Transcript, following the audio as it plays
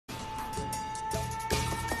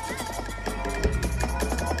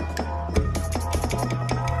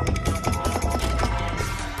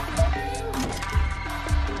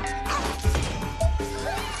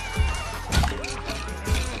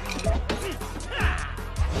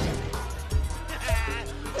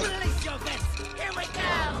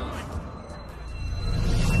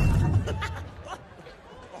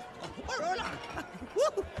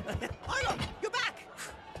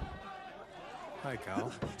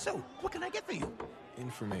So, what can I get for you?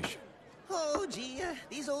 Information. Oh, gee,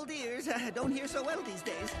 these old ears don't hear so well these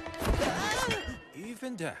days.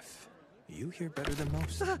 Even deaf, you hear better than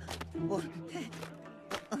most. Well,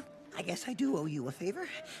 I guess I do owe you a favor.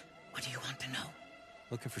 What do you want to know?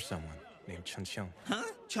 Looking for someone named Chen Xiang. Huh?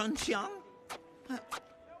 Chun Xiang?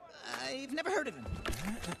 I've never heard of him.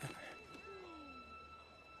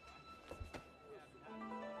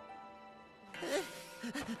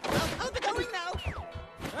 I'll be going now.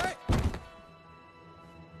 Hey!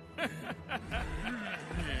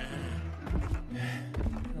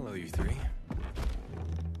 Hello, you three.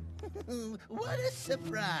 What a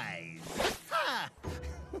surprise! Ha!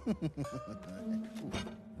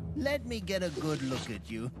 Let me get a good look at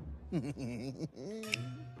you.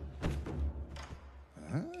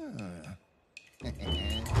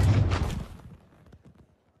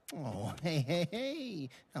 Oh, hey.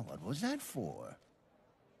 Now, what was that for?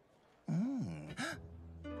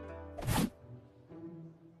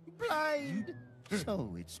 Blind!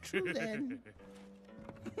 So it's true then.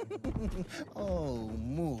 Oh,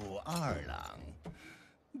 Mu Arlang.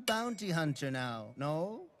 Bounty hunter now,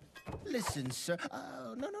 no? Listen, sir.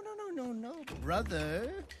 Oh, no.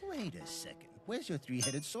 Brother, wait a second. Where's your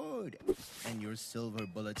three-headed sword? And your silver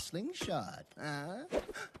bullet slingshot, huh?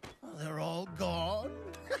 Oh, they're all gone?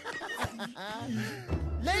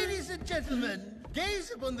 Ladies and gentlemen,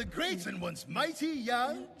 gaze upon the great and once mighty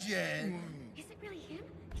young Jian. Is it really him?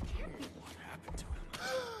 It can't be. What happened to him?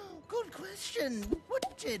 Good question.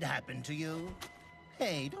 What did happen to you?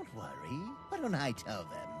 Hey, don't worry. Why don't I tell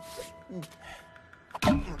them?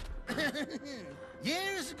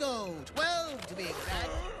 Years ago, 12 to be exact,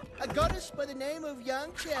 a goddess by the name of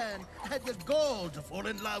Yang Jian had the gall to fall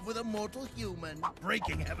in love with a mortal human,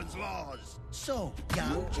 breaking heaven's laws. So,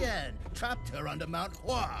 Yang Jian trapped her under Mount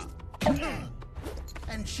Hua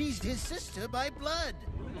and she's his sister by blood.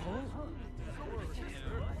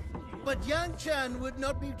 But Yang Jian would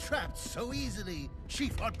not be trapped so easily. She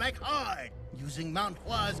fought back hard, using Mount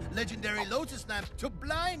Hua's legendary lotus lamp to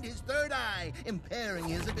blind his third eye, impairing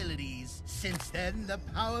his abilities. Since then, the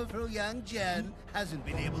powerful Yang Jian hasn't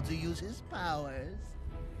been able to use his powers.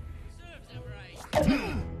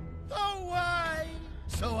 Oh, why?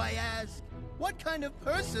 So I ask, what kind of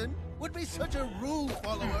person would be such a rule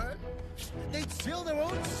follower? They'd seal their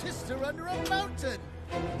own sister under a mountain.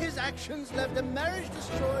 His actions left a marriage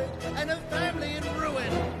destroyed and a family in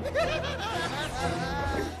ruin.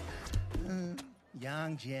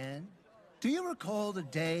 Yang Jian, do you recall the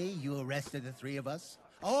day you arrested the three of us?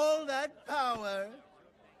 All that power.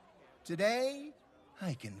 Today,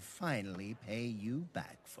 I can finally pay you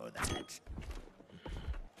back for that.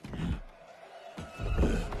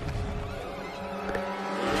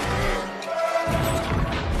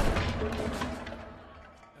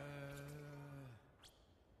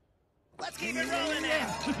 Let's keep it rolling now.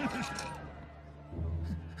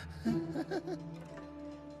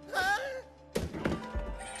 Huh?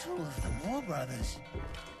 Two of the Moore brothers.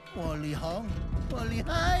 Wally Hong, Wally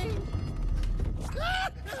Hai.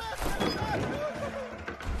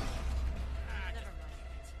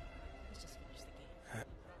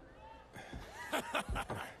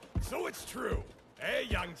 So it's true. Hey,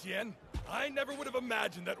 Yang Jian. I never would have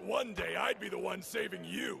imagined that one day I'd be the one saving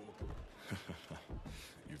you.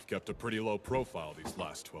 You've kept a pretty low profile these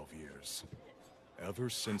last 12 years. Ever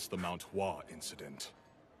since the Mount Hua incident.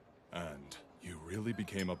 And you really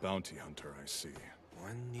became a bounty hunter, I see.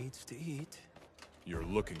 One needs to eat. You're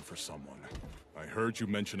looking for someone. I heard you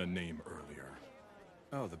mention a name earlier.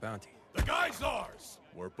 Oh, the bounty. The guy's ours!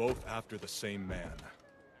 We're both after the same man.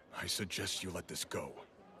 I suggest you let this go.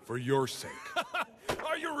 For your sake.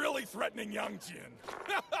 Are you really threatening Yang Jian?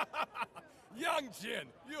 Yang Jian,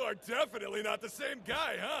 you are definitely not the same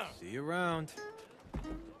guy, huh? See you around.